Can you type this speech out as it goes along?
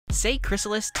Say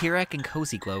Chrysalis, Tirek, and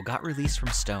Cozy Glow got released from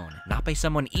Stone, not by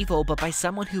someone evil, but by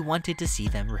someone who wanted to see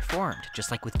them reformed, just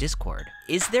like with Discord.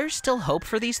 Is there still hope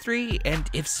for these three? And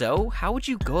if so, how would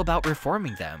you go about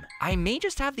reforming them? I may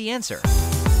just have the answer.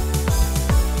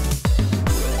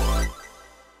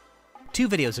 2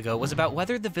 videos ago was about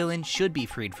whether the villain should be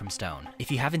freed from Stone.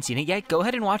 If you haven't seen it yet, go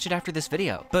ahead and watch it after this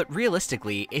video. But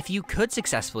realistically, if you could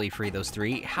successfully free those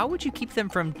 3, how would you keep them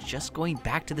from just going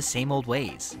back to the same old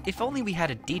ways? If only we had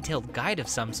a detailed guide of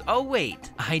some. Oh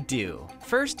wait, I do.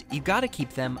 First, you gotta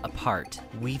keep them apart.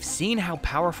 We've seen how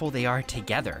powerful they are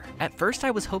together. At first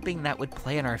I was hoping that would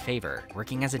play in our favor.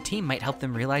 Working as a team might help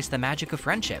them realize the magic of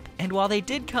friendship. And while they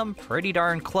did come pretty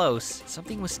darn close,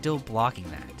 something was still blocking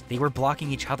that. They were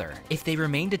blocking each other. If they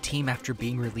remained a team after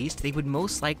being released, they would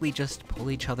most likely just pull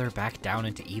each other back down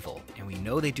into evil, and we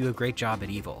know they do a great job at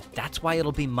evil. That's why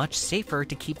it'll be much safer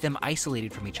to keep them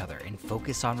isolated from each other and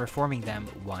focus on reforming them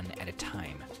one at a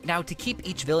time. Now, to keep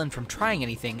each villain from trying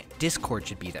anything, Discord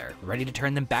should be there, ready to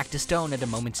turn them back to Stone at a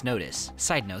moment's notice.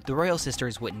 Side note, the Royal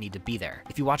Sisters wouldn't need to be there.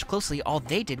 If you watch closely, all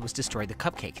they did was destroy the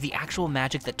cupcake. The actual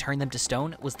magic that turned them to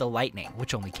Stone was the lightning,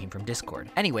 which only came from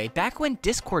Discord. Anyway, back when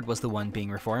Discord was the one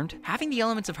being reformed, having the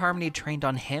elements of harmony trained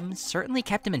on him certainly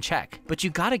kept him in check, but you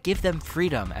gotta give them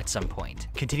freedom at some point.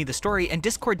 Continue the story, and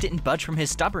Discord didn't budge from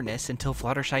his stubbornness until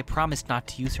Fluttershy promised not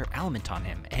to use her element on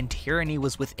him, and tyranny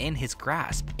was within his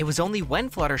grasp. It was only when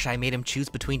Fluttershy made him choose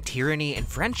between tyranny and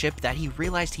friendship that he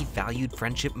realized he valued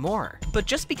friendship more. But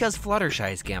just because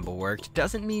Fluttershy's gamble worked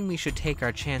doesn't mean we should take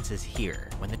our chances here.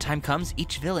 When the time comes,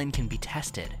 each villain can be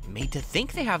tested, made to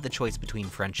think they have the choice between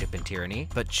friendship and tyranny,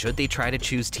 but should they try to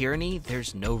choose tyranny,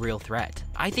 there's no real threat.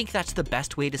 I think that's the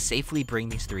best way to safely bring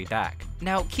these 3 back.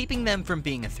 Now, keeping them from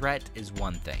being a threat is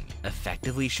one thing.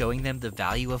 Effectively showing them the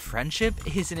value of friendship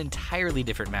is an entirely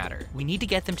different matter. We need to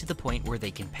get them to the point where they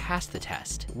can pass the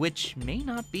test, which may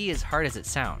not be as hard as it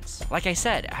sounds. Like I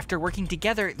said, after working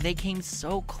together, they came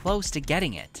so close to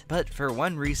getting it, but for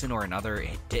one reason or another,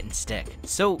 it didn't stick.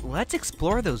 So let's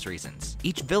explore those reasons.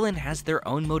 Each villain has their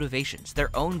own motivations, their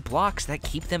own blocks that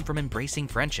keep them from embracing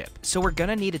friendship. So we're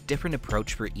gonna need a different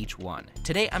approach for each one.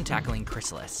 Today, I'm tackling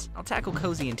Chrysalis. I'll tackle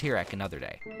Cozy and Tirek another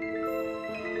day.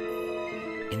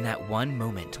 In that one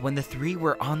moment, when the 3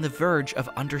 were on the verge of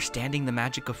understanding the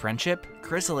magic of friendship,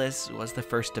 Chrysalis was the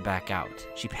first to back out.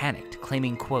 She panicked,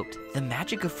 claiming, quote, "The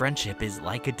magic of friendship is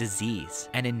like a disease,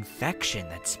 an infection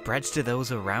that spreads to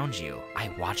those around you.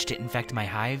 I watched it infect my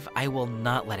hive. I will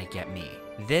not let it get me."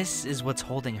 This is what's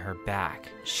holding her back.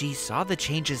 She saw the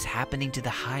changes happening to the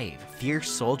hive, fierce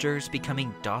soldiers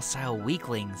becoming docile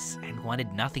weaklings, and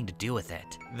wanted nothing to do with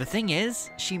it. The thing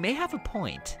is, she may have a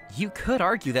point. You could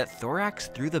argue that Thorax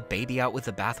threw the baby out with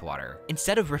the bathwater.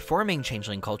 Instead of reforming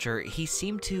changeling culture, he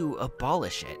seemed to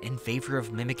abolish it in favor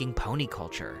of mimicking pony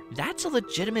culture. That's a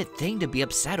legitimate thing to be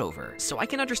upset over, so I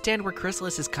can understand where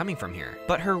Chrysalis is coming from here.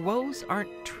 But her woes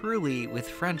aren't truly with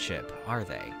friendship, are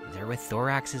they? They're with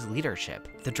Thorax's leadership.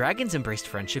 The dragons embraced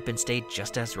friendship and stayed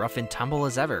just as rough and tumble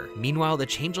as ever. Meanwhile, the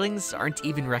changelings aren't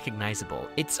even recognizable.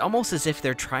 It's almost as if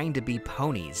they're trying to be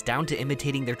ponies, down to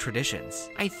imitating their traditions.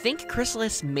 I think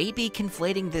Chrysalis may be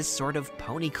conflating this sort of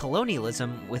pony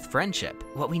colonialism with friendship.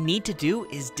 What we need to do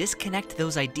is disconnect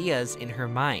those ideas in her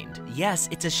mind. Yes,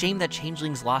 it's a shame that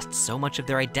changelings lost so much of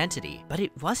their identity, but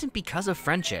it wasn't because of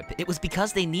friendship. It was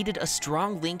because they needed a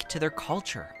strong link to their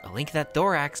culture, a link that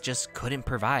Thorax just couldn't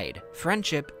provide.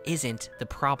 Friendship isn't the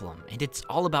problem, and it's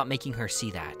all about making her see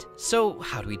that. So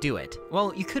how do we do it?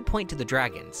 Well, you could point to the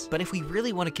dragons, but if we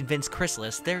really want to convince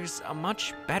Chrysalis, there's a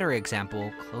much better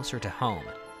example closer to home.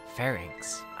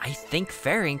 Pharynx. I think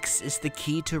Pharynx is the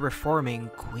key to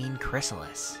reforming Queen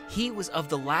Chrysalis. He was of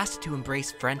the last to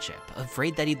embrace friendship,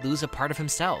 afraid that he'd lose a part of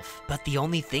himself. But the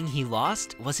only thing he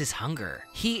lost was his hunger.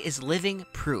 He is living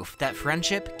proof that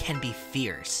friendship can be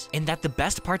fierce, and that the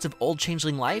best parts of old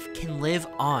changeling life can live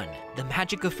on. The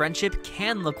magic of friendship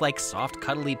can look like soft,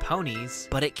 cuddly ponies,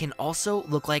 but it can also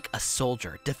look like a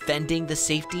soldier defending the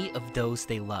safety of those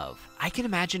they love. I can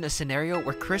imagine a scenario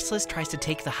where Chrysalis tries to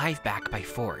take the hive back by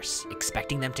force,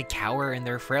 expecting them to cower in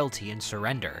their frailty and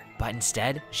surrender. But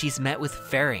instead, she's met with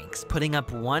Pharynx putting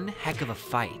up one heck of a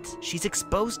fight. She's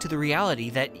exposed to the reality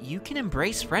that you can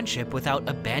embrace friendship without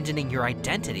abandoning your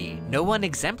identity. No one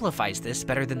exemplifies this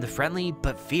better than the friendly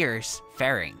but fierce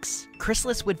Pharynx.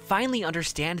 Chrysalis would finally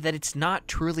understand that it's not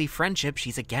truly friendship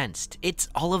she's against. It's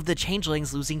all of the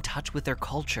changelings losing touch with their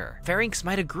culture. Pharynx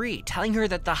might agree, telling her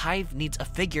that the hive needs a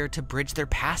figure to bridge their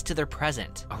past to their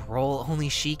present, a role only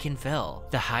she can fill.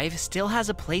 The hive still has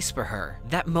a place for her.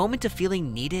 That moment of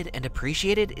feeling needed and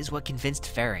appreciated is what convinced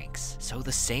Pharynx. So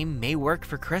the same may work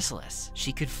for Chrysalis.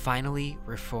 She could finally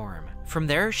reform. From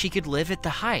there, she could live at the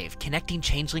Hive, connecting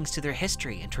changelings to their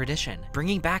history and tradition,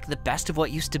 bringing back the best of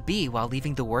what used to be while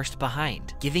leaving the worst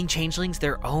behind, giving changelings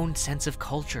their own sense of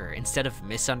culture instead of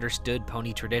misunderstood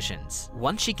pony traditions.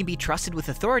 Once she can be trusted with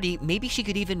authority, maybe she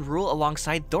could even rule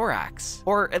alongside Thorax,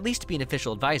 or at least be an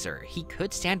official advisor. He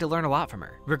could stand to learn a lot from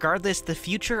her. Regardless, the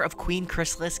future of Queen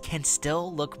Chrysalis can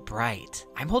still look bright.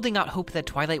 I'm holding out hope that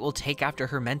Twilight will take after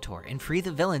her mentor and free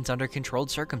the villains under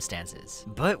controlled circumstances.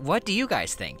 But what do you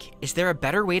guys think? Is there a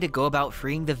better way to go about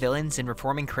freeing the villains and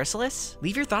reforming Chrysalis?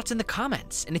 Leave your thoughts in the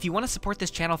comments, and if you want to support this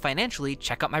channel financially,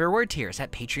 check out my reward tiers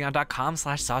at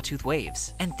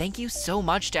patreon.com/sawtoothwaves. And thank you so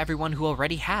much to everyone who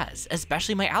already has,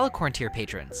 especially my Alicorn tier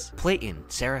patrons: Playton,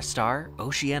 Sarah Star,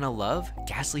 Oceana Love,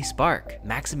 Ghastly Spark,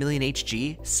 Maximilian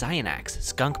HG, Cyanax,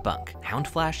 Skunkbunk,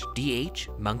 Houndflash, DH,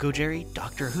 Mungo Jerry,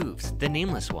 Dr. Hooves, The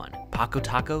Nameless One, Paco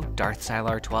Taco, Darth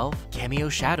Sylar 12, Cameo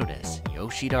Shadowdus,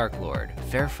 Yoshi Darklord,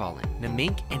 Fairfallen,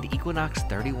 Namink, and Equinox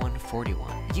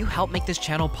 3141. You help make this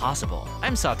channel possible.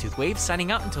 I'm Sawtooth Waves,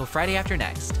 signing out until Friday after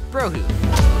next. Brohoo.